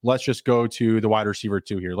 Let's just go to the wide receiver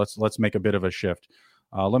 2 here. Let's make a bit of a shift.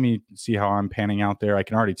 Let me see how I'm panning out there. I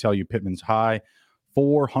can already tell you Pittman's high,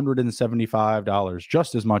 $475,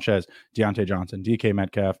 just as much as Deontay Johnson, DK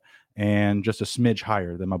Metcalf, and just a smidge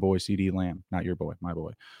higher than my boy CD Lamb. Not your boy, my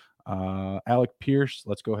boy. Alec Pierce,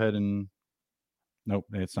 let's go ahead and nope,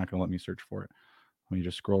 it's not going to let me search for it. Let me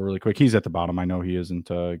just scroll really quick. He's at the bottom. I know he isn't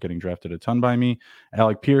getting drafted a ton by me.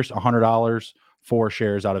 Alec Pierce, $100, 4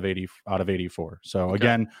 shares out of 84. So okay.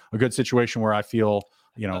 Again, a good situation where I feel,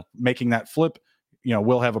 making that flip,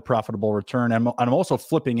 will have a profitable return. And I'm also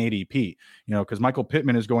flipping ADP, because Michael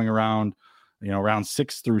Pittman is going around, around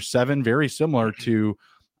 6 through 7, very similar to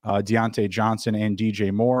Deontay Johnson and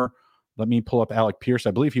DJ Moore. Let me pull up Alec Pierce.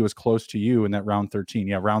 I believe he was close to you in that round 13.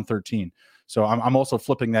 Yeah, round 13. So I'm also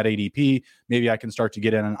flipping that ADP. Maybe I can start to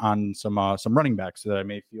get in on some running backs that I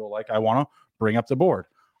may feel like I want to bring up the board.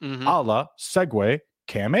 A la segue,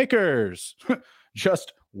 Cam Akers.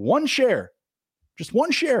 Just one share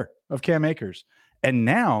of Cam Akers. And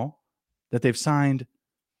now that they've signed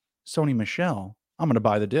Sony Michel, I'm going to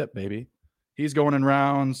buy the dip, baby. He's going in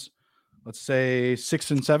rounds, let's say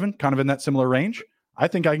 6 and 7, kind of in that similar range. I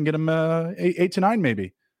think I can get him 8 to 9,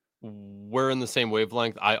 maybe. We're in the same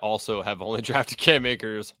wavelength. I also have only drafted Cam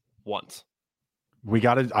Akers once.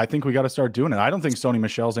 I think we got to start doing it. I don't think Sony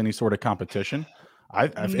Michel's any sort of competition.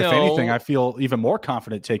 If anything, I feel even more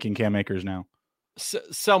confident taking Cam Akers now.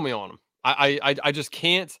 Sell me on him. I just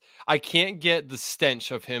can't. I can't get the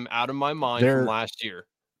stench of him out of my mind from last year.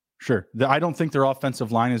 Sure. I don't think their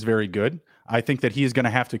offensive line is very good. I think that he's going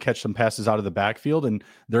to have to catch some passes out of the backfield, and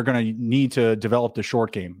they're going to need to develop the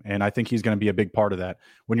short game. And I think he's going to be a big part of that.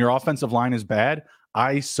 When your offensive line is bad,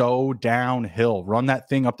 ISO downhill, run that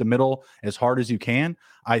thing up the middle as hard as you can.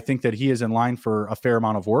 I think that he is in line for a fair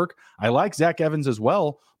amount of work. I like Zach Evans as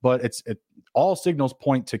well, but all signals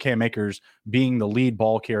point to Cam Akers being the lead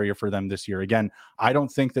ball carrier for them this year. Again, I don't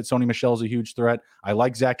think that Sony Michel is a huge threat. I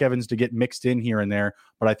like Zach Evans to get mixed in here and there,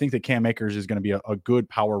 but I think that Cam Akers is going to be a good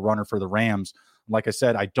power runner for the Rams. Like I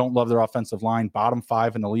said, I don't love their offensive line, bottom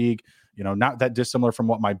 5 in the league. Not that dissimilar from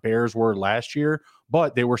what my Bears were last year,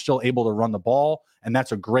 but they were still able to run the ball. And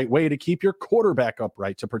that's a great way to keep your quarterback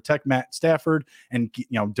upright, to protect Matt Stafford and,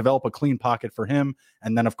 develop a clean pocket for him.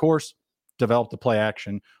 And then, of course, develop the play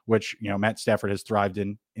action, which, Matt Stafford has thrived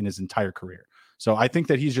in his entire career. So I think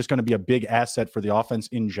that he's just going to be a big asset for the offense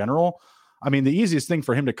in general. I mean, the easiest thing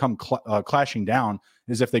for him to come clashing down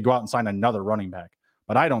is if they go out and sign another running back,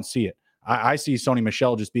 but I don't see it. I see Sony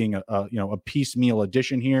Michel just being a piecemeal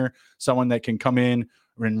addition here, someone that can come in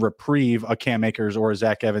and reprieve a Cam Akers or a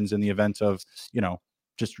Zach Evans in the event of,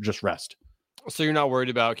 just rest. So you're not worried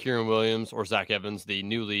about Kieran Williams or Zach Evans, the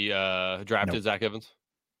newly drafted Zach Evans?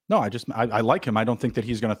 No, I like him. I don't think that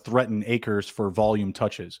he's going to threaten Akers for volume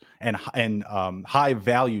touches and high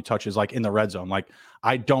value touches like in the red zone. Like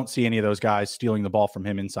I don't see any of those guys stealing the ball from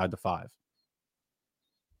him inside the 5.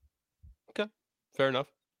 Okay, fair enough.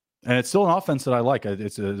 And it's still an offense that I like.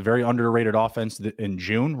 It's a very underrated offense in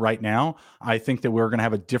June right now. I think that we're going to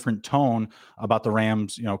have a different tone about the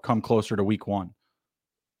Rams, come closer to week 1.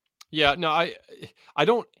 Yeah, no, I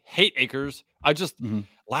don't hate Akers. I just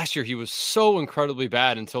last year he was so incredibly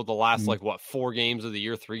bad until the last Mhm. 4 games of the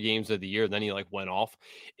year, 3 games of the year. Then he went off.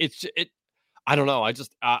 I don't know. I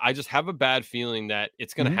just have a bad feeling that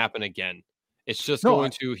it's going to Mhm. happen again. It's just No,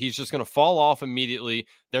 he's just going to fall off immediately.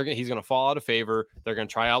 He's going to fall out of favor. They're going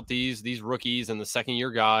to try out these rookies and the second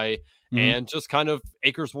year guy, mhm. and just kind of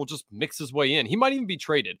Akers will just mix his way in. He might even be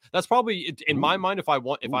traded. That's probably in my Ooh, mind. If I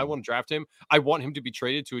want ooh. to draft him, I want him to be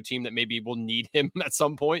traded to a team that maybe will need him at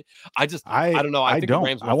some point. I don't know. I I think the don't.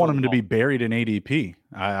 Rams I will want throw him the to ball. be buried in ADP.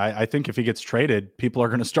 I think if he gets traded, people are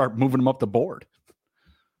going to start moving him up the board.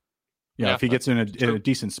 Yeah, If he gets that's in a true.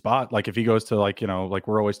 decent spot, like if he goes to like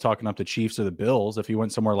we're always talking up the Chiefs or the Bills, if he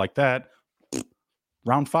went somewhere like that,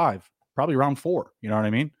 round 5, probably round 4. You know what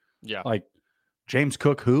I mean? Yeah, Like James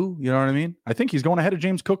Cook, who? You know what I mean? I think he's going ahead of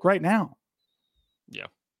James Cook right now. yeah.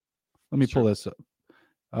 Let me It's pull true. this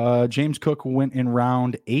up. James Cook went in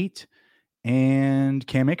round 8, and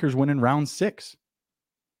Cam Akers went in round 6.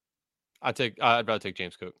 I'd rather take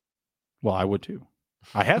James Cook. Well, I would too.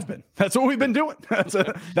 I have been. That's what we've been doing.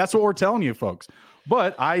 That's what we're telling you, folks.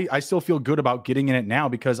 But I still feel good about getting in it now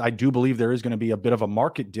because I do believe there is going to be a bit of a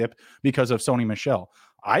market dip because of Sony Michel.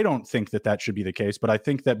 I don't think that should be the case, but I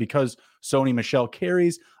think that because Sony Michel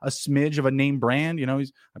carries a smidge of a name brand, I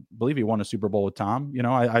believe he won a Super Bowl with Tom.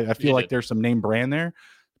 I feel He like did. there's some name brand there.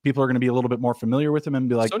 People are going to be a little bit more familiar with him and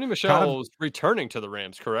be like, Sony kind of, Michel was returning to the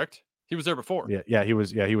Rams, correct? He was there before. yeah, he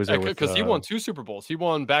was there with. Because he won 2 Super Bowls. He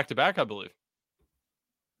won back to back, I believe.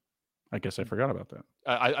 I guess I forgot about that.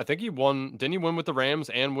 I think he won. Didn't he win with the Rams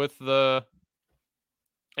and with the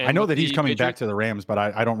I know that he's coming back Patriots? to the Rams, but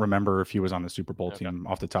I don't remember if he was on the Super Bowl Okay. team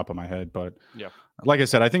off the top of my head. But Yeah. like I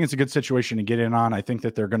said, I think it's a good situation to get in on. I think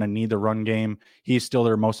that they're going to need the run game. He's still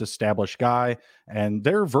their most established guy, and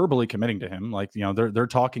they're verbally committing to him. They're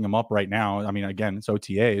talking him up right now. I mean, again, it's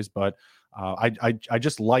OTAs, but I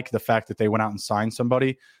just like the fact that they went out and signed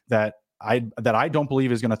somebody that I don't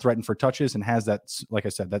believe is going to threaten for touches and has that, like I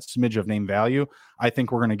said, that smidge of name value. I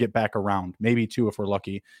think we're going to get back around, maybe 2 if we're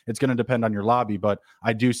lucky. It's going to depend on your lobby, but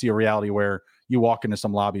I do see a reality where you walk into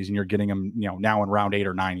some lobbies and you're getting them, now in round 8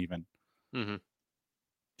 or 9 even. Mm-hmm.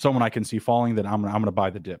 Someone I can see falling that I'm going to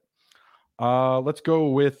buy the dip. Let's go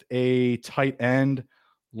with a tight end,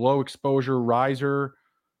 low exposure riser.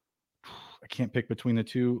 I can't pick between the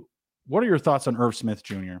two. What are your thoughts on Irv Smith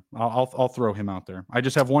Jr.? I'll throw him out there. I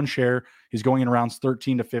just have one share. He's going in rounds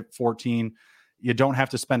 13 to 14. You don't have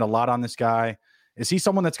to spend a lot on this guy. Is he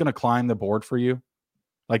someone that's going to climb the board for you?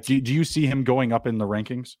 Like, do you see him going up in the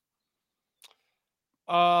rankings?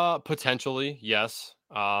 Potentially, yes.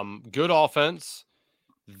 Good offense.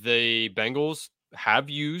 The Bengals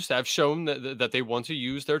have shown that they want to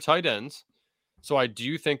use their tight ends. So I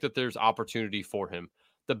do think that there's opportunity for him.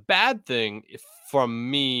 The bad thing from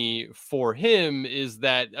me for him is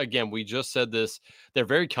that, again, we just said this, they're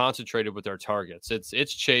very concentrated with their targets.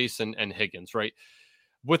 It's Chase and Higgins, right?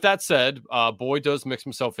 With that said, Boyd does mix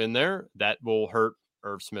himself in there. That will hurt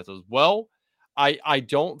Irv Smith as well. I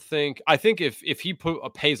think if he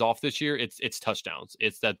pays off this year, it's touchdowns.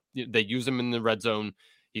 It's that they use him in the red zone.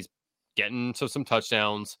 He's getting some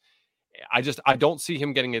touchdowns. I don't see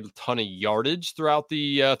him getting a ton of yardage throughout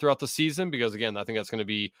the season because, again, I think that's going to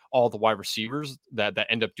be all the wide receivers that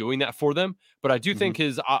end up doing that for them. But I do think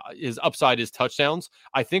his upside is touchdowns.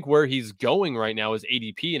 I think where he's going right now is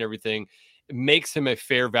ADP and everything makes him a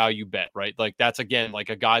fair value bet, right? Like that's, again, like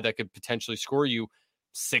a guy that could potentially score you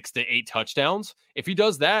 6 to 8 touchdowns. If he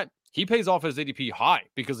does that, he pays off his ADP high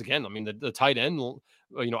because, again, I mean, the tight end,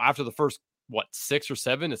 after the first 6 or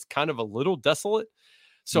 7, it's kind of a little desolate.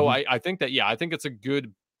 So I think that, I think it's a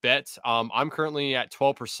good bet. I'm currently at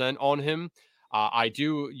 12% on him. I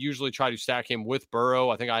do usually try to stack him with Burrow.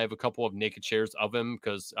 I think I have a couple of naked shares of him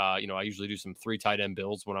because, I usually do some 3 tight end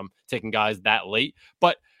builds when I'm taking guys that late.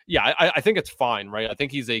 But yeah, I think it's fine, right? I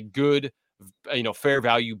think he's a good, fair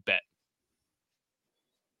value bet.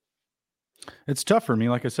 It's tough for me.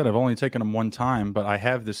 Like I said, I've only taken him one time, but I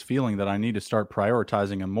have this feeling that I need to start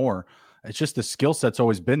prioritizing him more. It's just the skill set's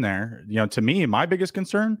always been there. To me, my biggest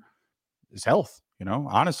concern is health.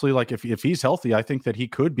 Honestly, like if he's healthy, I think that he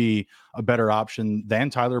could be a better option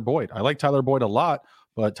than Tyler Boyd. I like Tyler Boyd a lot,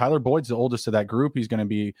 but Tyler Boyd's the oldest of that group. He's going to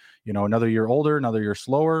be, another year older, another year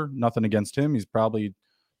slower. Nothing against him. He's probably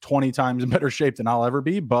 20 times in better shape than I'll ever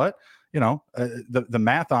be, but the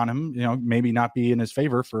math on him, maybe not be in his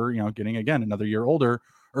favor for, getting, again, another year older.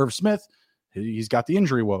 Irv Smith, he's got the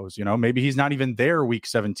injury woes, maybe he's not even there week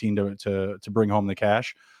 17 to bring home the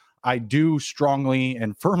cash. I do strongly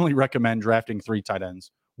and firmly recommend drafting 3 tight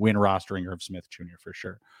ends, win rostering Irv Smith Jr. for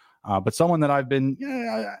sure. But someone that I've been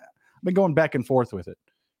going back and forth with it.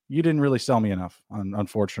 you didn't really sell me enough.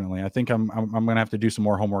 Unfortunately, I think I'm going to have to do some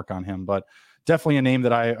more homework on him, but definitely a name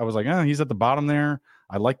that I was like, he's at the bottom there.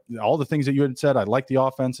 I like all the things that you had said. I like the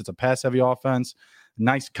offense. It's a pass heavy offense.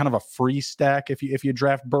 Nice kind of a free stack. If you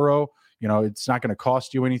draft Burrow, it's not going to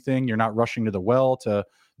cost you anything. You're not rushing to the well to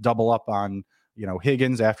double up on,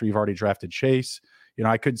 Higgins after you've already drafted Chase.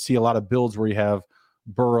 I could see a lot of builds where you have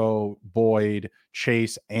Burrow, Boyd,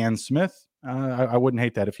 Chase, and Smith. I wouldn't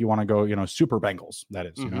hate that if you want to go, super Bengals, that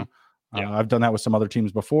is, Yeah. I've done that with some other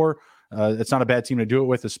teams before. It's not a bad team to do it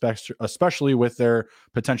with, especially with their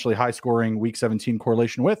potentially high scoring week 17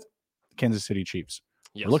 correlation with Kansas City Chiefs.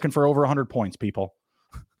 Yes. We're looking for over 100 points, people.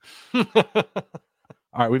 All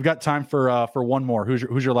right. We've got time for one more.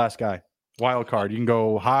 Who's your last guy? Wild card. You can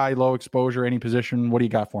go high, low exposure, any position. What do you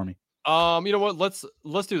got for me? You know what? Let's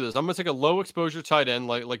do this. I'm gonna take a low exposure tight end,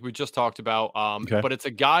 like we just talked about. Okay. But it's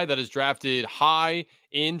a guy that is drafted high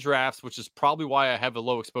in drafts, which is probably why I have a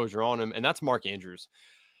low exposure on him, and that's Mark Andrews.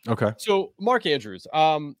 Okay. So Mark Andrews,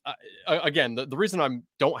 again, the reason I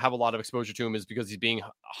don't have a lot of exposure to him is because he's being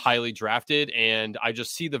highly drafted, and I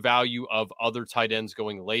just see the value of other tight ends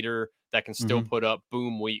going later that can still put up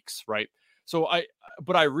boom weeks, right? So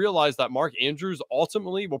I realize that Mark Andrews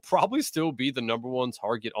ultimately will probably still be the number one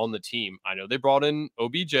target on the team. I know they brought in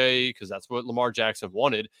OBJ because that's what Lamar Jackson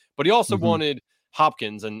wanted, but he also wanted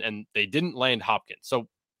Hopkins, and they didn't land Hopkins. So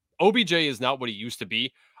OBJ is not what he used to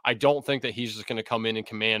be. I don't think that he's just going to come in and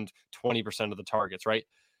command 20% of the targets, right?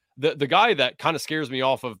 The guy that kind of scares me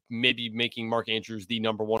off of maybe making Mark Andrews the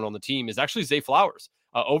number one on the team is actually Zay Flowers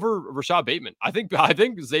over Rashad Bateman. I think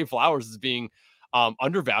Zay Flowers is being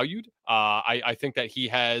undervalued. I think that he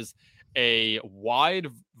has a wide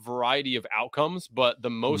variety of outcomes, but the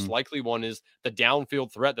most likely one is the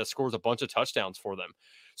downfield threat that scores a bunch of touchdowns for them.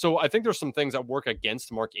 So I think there's some things that work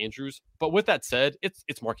against Mark Andrews. But with that said,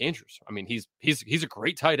 it's Mark Andrews. I mean, he's a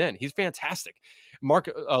great tight end. He's fantastic.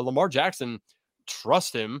 Lamar Jackson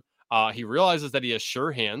trusts him. He realizes that he has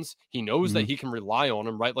sure hands. He knows that he can rely on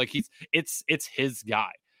him, right? Like it's his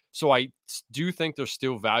guy. So I do think there's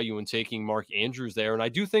still value in taking Mark Andrews there. And I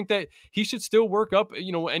do think that he should still work up,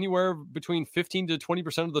 anywhere between 15 to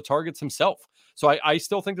 20% of the targets himself. So I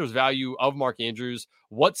still think there's value of Mark Andrews.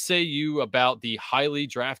 What say you about the highly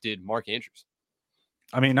drafted Mark Andrews?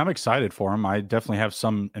 I mean, I'm excited for him. I definitely have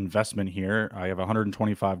some investment here. I have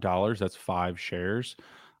 $125. That's 5 shares.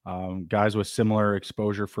 Guys with similar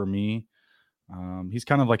exposure for me. He's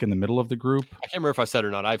kind of like in the middle of the group. I can't remember if I said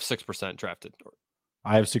or not. I have 6% drafted.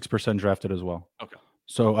 I have 6% drafted as well. Okay.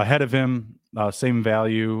 So ahead of him, same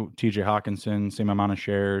value, TJ Hawkinson, same amount of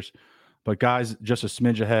shares. But guys, just a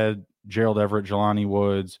smidge ahead, Gerald Everett, Jelani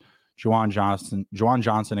Woods, Juwan Johnson,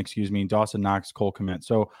 Dawson Knox, Cole Kmet.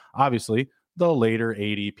 So obviously the later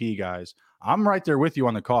ADP guys. I'm right there with you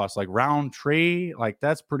on the cost. Like Roundtree, like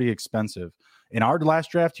that's pretty expensive. In our last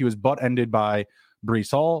draft, he was butt-ended by Breece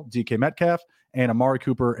Hall, DK Metcalf, and Amari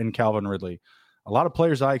Cooper and Calvin Ridley. A lot of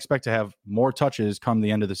players I expect to have more touches come the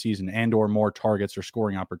end of the season and or more targets or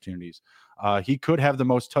scoring opportunities. He could have the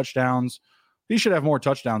most touchdowns. He should have more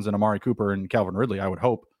touchdowns than Amari Cooper and Calvin Ridley, I would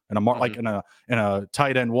hope. And like in a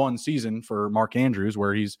tight end one season for Mark Andrews,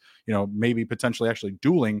 where he's, maybe potentially actually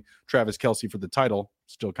dueling Travis Kelce for the title.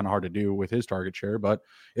 Still kind of hard to do with his target share. But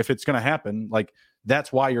if it's going to happen, like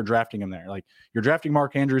that's why you're drafting him there. Like you're drafting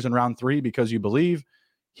Mark Andrews in round 3 because you believe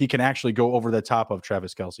he can actually go over the top of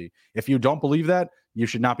Travis Kelce. If you don't believe that, you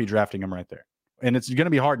should not be drafting him right there. And it's going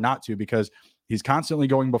to be hard not to because he's constantly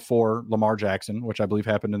going before Lamar Jackson, which I believe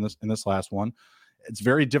happened in this last one. It's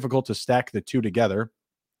very difficult to stack the two together.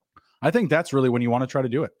 I think that's really when you want to try to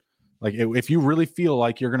do it. Like if you really feel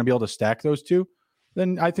like you're going to be able to stack those two,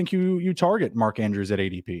 then I think you target Mark Andrews at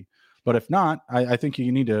ADP. But if not, I think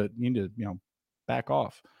you need to back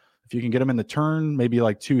off. If you can get him in the turn, maybe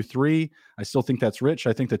like 2-3, I still think that's rich.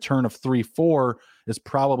 I think the turn of 3-4 is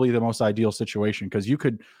probably the most ideal situation because you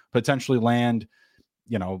could potentially land,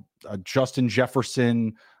 a Justin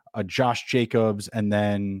Jefferson, a Josh Jacobs, and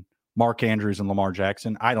then Mark Andrews and Lamar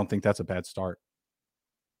Jackson. I don't think that's a bad start.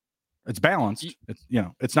 It's balanced. It's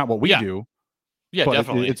it's not what we do. Yeah, but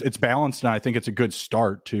definitely. It's balanced, and I think it's a good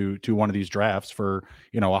start to one of these drafts for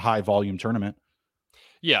a high volume tournament.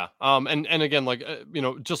 Yeah. And again, like,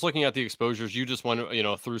 just looking at the exposures, you just went,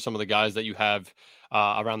 through some of the guys that you have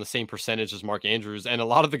around the same percentage as Mark Andrews. And a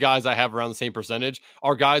lot of the guys I have around the same percentage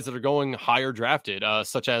are guys that are going higher drafted,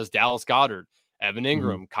 such as Dallas Goedert, Evan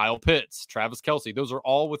Ingram, Kyle Pitts, Travis Kelce. Those are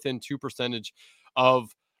all within 2%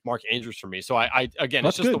 of Mark Andrews for me. So again,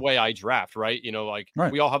 That's it's just good. the way I draft, right?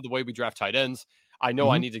 Right. We all have the way we draft tight ends. I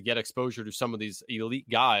know I need to get exposure to some of these elite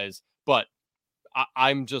guys, but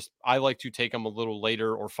I like to take them a little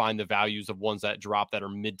later or find the values of ones that drop that are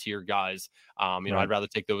mid-tier guys. I'd rather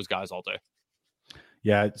take those guys all day.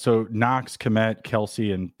 Yeah. So Knox, Komet,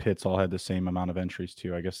 Kelsey, and Pitts all had the same amount of entries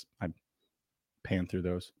too. I guess I panned through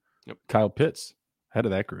those. Yep. Kyle Pitts, head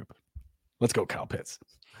of that group. Let's go, Kyle Pitts.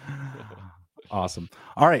 Awesome.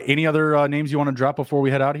 All right. Any other names you want to drop before we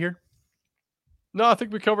head out of here? No, I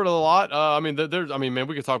think we covered a lot. Man,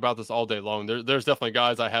 we could talk about this all day long. There's definitely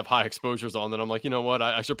guys I have high exposures on that I'm like, you know what,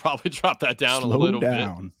 I should probably drop that down a little bit.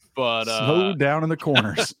 But slow down in the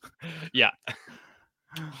corners. Yeah.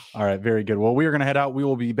 All right, very good. Well, we are going to head out. We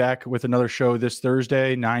will be back with another show this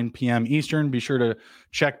Thursday, 9 p.m. Eastern. Be sure to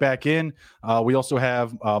check back in. We also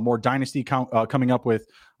have more Dynasty coming up with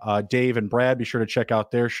Dave and Brad. Be sure to check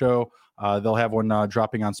out their show. They'll have one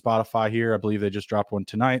dropping on Spotify here. I believe they just dropped one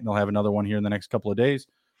tonight, and they'll have another one here in the next couple of days.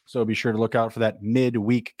 So be sure to look out for that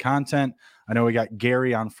midweek content. I know we got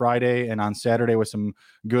Gary on Friday and on Saturday with some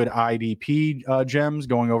good IDP gems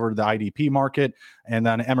going over to the IDP market. And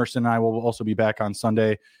then Emerson and I will also be back on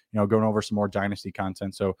Sunday, going over some more Dynasty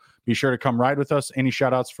content. So be sure to come ride with us. Any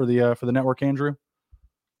shout outs for the network, Andrew?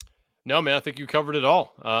 No, man, I think you covered it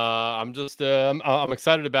all. I'm just I'm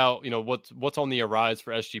excited about what's on the arise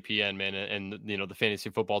for SGPN, man, and the fantasy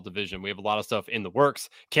football division. We have a lot of stuff in the works.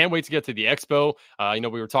 Can't wait to get to the expo.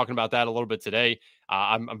 We were talking about that a little bit today.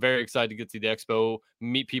 I'm very excited to get to the expo,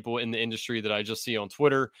 meet people in the industry that I just see on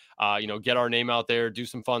Twitter. Get our name out there, do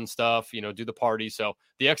some fun stuff. Do the party. So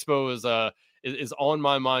the expo is on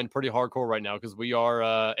my mind pretty hardcore right now because we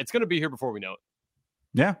are. It's going to be here before we know it.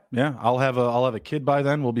 Yeah. I'll have a kid by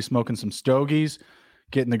then. We'll be smoking some stogies,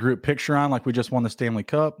 getting the group picture on like we just won the Stanley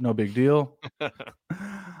Cup. No big deal.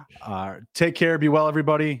 Take care. Be well,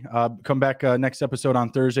 everybody. Come back next episode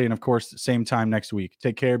on Thursday, and of course, same time next week.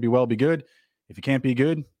 Take care. Be well. Be good. If you can't be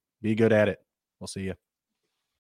good at it. We'll see you.